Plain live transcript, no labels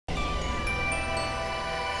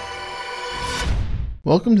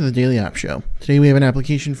Welcome to the Daily App Show. Today we have an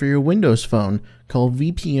application for your Windows phone called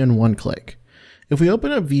VPN One-Click. If we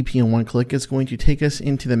open up VPN One-Click, it's going to take us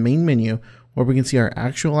into the main menu where we can see our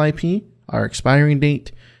actual IP, our expiring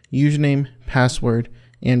date, username, password,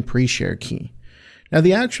 and pre-share key. Now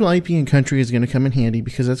the actual IP and country is going to come in handy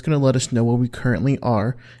because that's going to let us know where we currently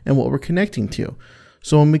are and what we're connecting to.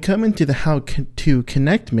 So when we come into the How to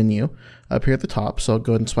Connect menu up here at the top, so I'll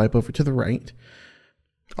go ahead and swipe over to the right,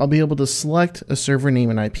 I'll be able to select a server name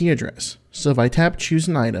and IP address. So if I tap choose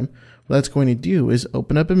an item, what that's going to do is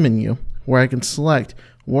open up a menu where I can select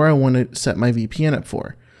where I want to set my VPN up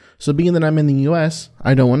for. So being that I'm in the US,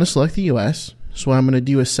 I don't want to select the US. So what I'm going to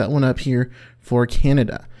do is set one up here for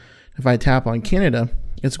Canada. If I tap on Canada,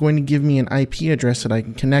 it's going to give me an IP address that I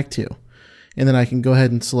can connect to. And then I can go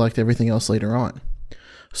ahead and select everything else later on.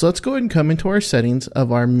 So let's go ahead and come into our settings of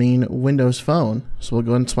our main Windows phone. So we'll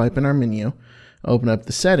go ahead and swipe in our menu, open up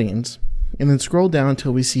the settings, and then scroll down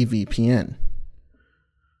until we see VPN.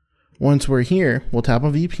 Once we're here, we'll tap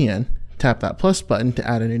on VPN, tap that plus button to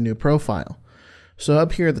add in a new profile. So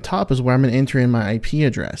up here at the top is where I'm going to enter in my IP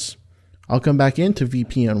address. I'll come back into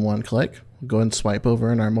VPN One-Click, go ahead and swipe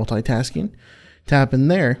over in our multitasking, tap in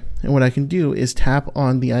there, and what I can do is tap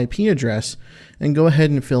on the IP address and go ahead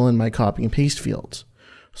and fill in my copy and paste fields.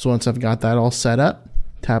 So once I've got that all set up,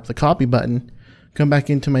 tap the copy button, come back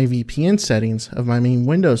into my VPN settings of my main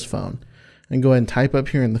Windows phone, and go ahead and type up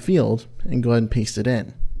here in the field and go ahead and paste it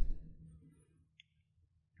in.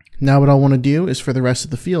 Now what I'll want to do is for the rest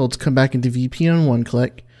of the fields, come back into VPN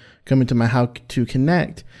One-Click, come into my How to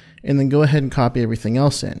Connect, and then go ahead and copy everything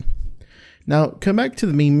else in. Now come back to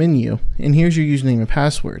the main menu, and here's your username and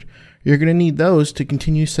password. You're going to need those to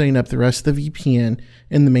continue setting up the rest of the VPN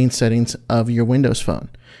in the main settings of your Windows phone.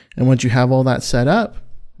 And once you have all that set up,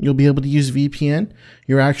 you'll be able to use VPN.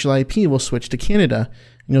 Your actual IP will switch to Canada,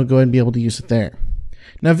 and you'll go ahead and be able to use it there.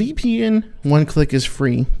 Now VPN One-Click is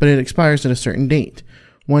free, but it expires at a certain date.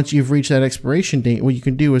 Once you've reached that expiration date, what you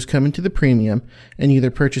can do is come into the premium and either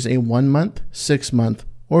purchase a 1-month, 6-month,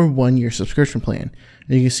 or 1-year subscription plan.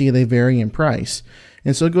 And you can see they vary in price.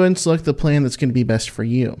 And so go ahead and select the plan that's going to be best for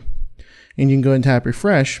you. And you can go ahead and tap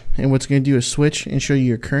refresh, and what's going to do is switch and show you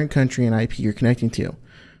your current country and IP you're connecting to.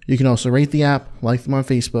 You can also rate the app, like them on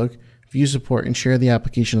Facebook, view support, and share the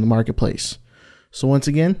application in the marketplace. So once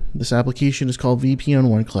again, this application is called VPN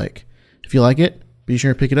One-Click. If you like it, be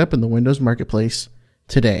sure to pick it up in the Windows Marketplace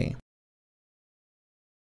today.